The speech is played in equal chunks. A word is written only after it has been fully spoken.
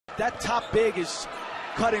that top big is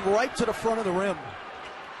cutting right to the front of the rim.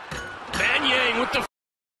 Manyang with the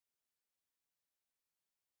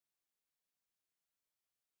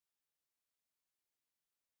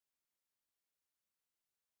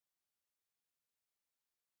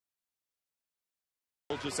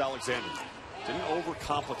Just Alexander didn't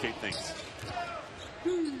overcomplicate things.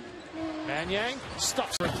 Manyang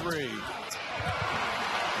stuffs for three.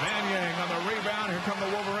 Manyang on the rebound. Here come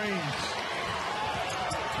the Wolverines.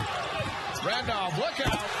 Randolph, look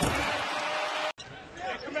out.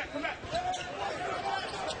 Come back.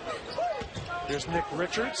 There's Nick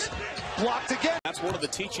Richards. Blocked again. That's one of the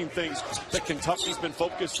teaching things that Kentucky's been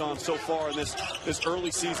focused on so far in this early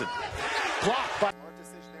season. Blocked by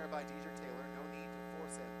Decision there by Taylor. No need to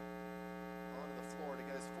force it onto the floor to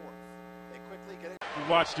get his fourth. They quickly get it. You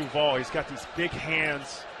watch Duval. He's got these big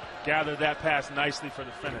hands. Gathered that pass nicely for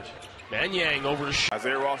the finish. Manyang over to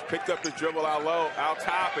Isaiah Ross picked up the dribble out low, out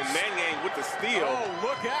top, and Manyang with the steal. Oh,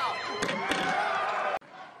 look out.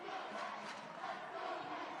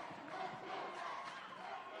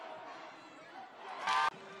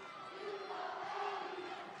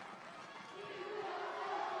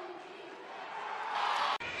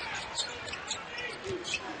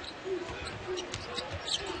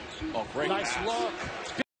 Oh, great. nice look.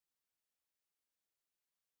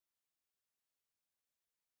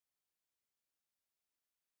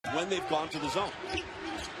 When they've gone to the zone.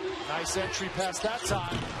 Nice entry pass that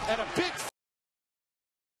time. And a big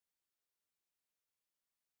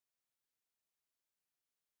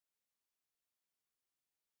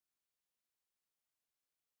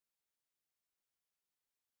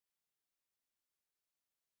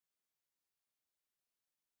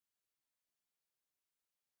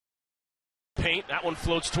paint. That one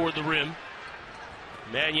floats toward the rim.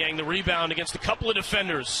 Manyang the rebound against a couple of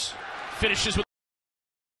defenders. Finishes with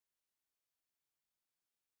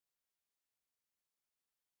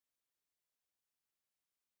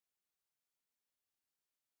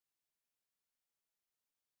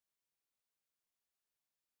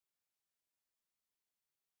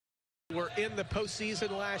were in the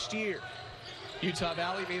postseason last year. Utah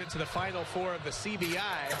Valley made it to the Final Four of the CBI.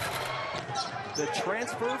 the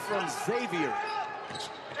transfer from Xavier.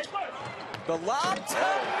 The lob to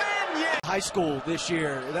Manyang. High school this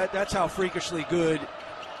year. That's how freakishly good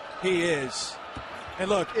he is. And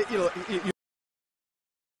look,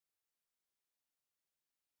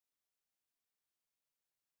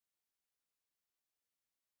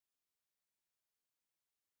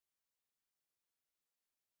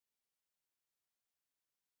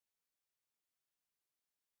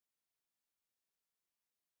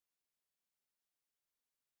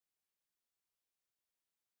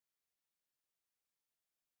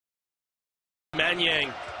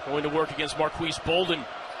 Manyang going to work against Marquise Bolden.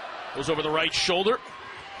 Goes over the right shoulder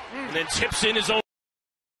and then tips in his own.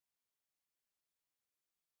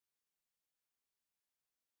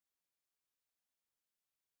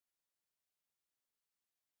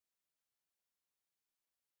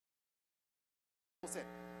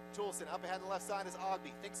 Toulson up ahead on the left side is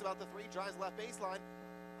Ogby. Thinks about the three, drives left baseline.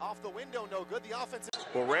 Off the window, no good. The offensive.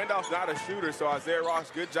 Well, Randolph's not a shooter, so Isaiah Ross,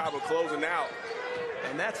 good job of closing out.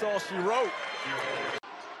 and that's all she wrote.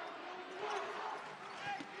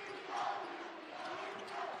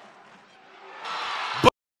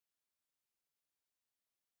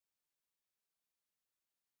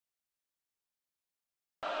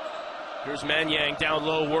 Here's Manyang down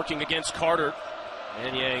low working against Carter.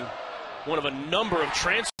 Manyang, one of a number of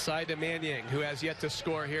transfers. Side to Manyang, who has yet to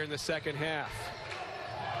score here in the second half.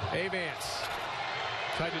 Avance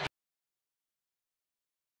tried to.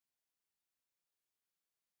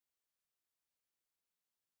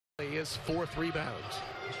 His fourth rebound.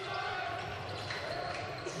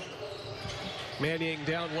 Manyang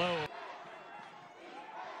down low.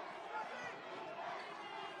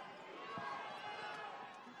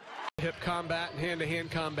 Hip combat and hand-to-hand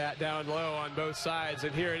combat down low on both sides,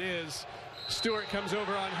 and here it is. Stewart comes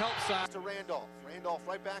over on help side. To Randolph. Randolph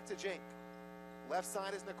right back to Jake. Left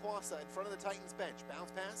side is Naquasa in front of the Titans bench.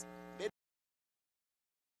 Bounce pass. Mid.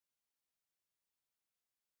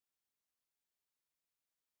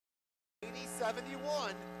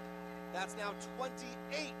 '71. That's now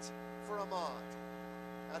 28 for Ahmad.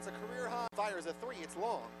 That's a career high. Fires a three. It's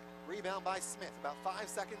long. Rebound by Smith. About 5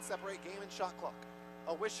 seconds separate game and shot clock.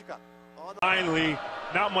 Owishika on the. Finally,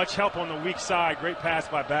 not much help on the weak side. Great pass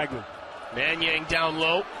by Bagley. Manyang down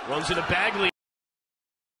low, runs into Bagley.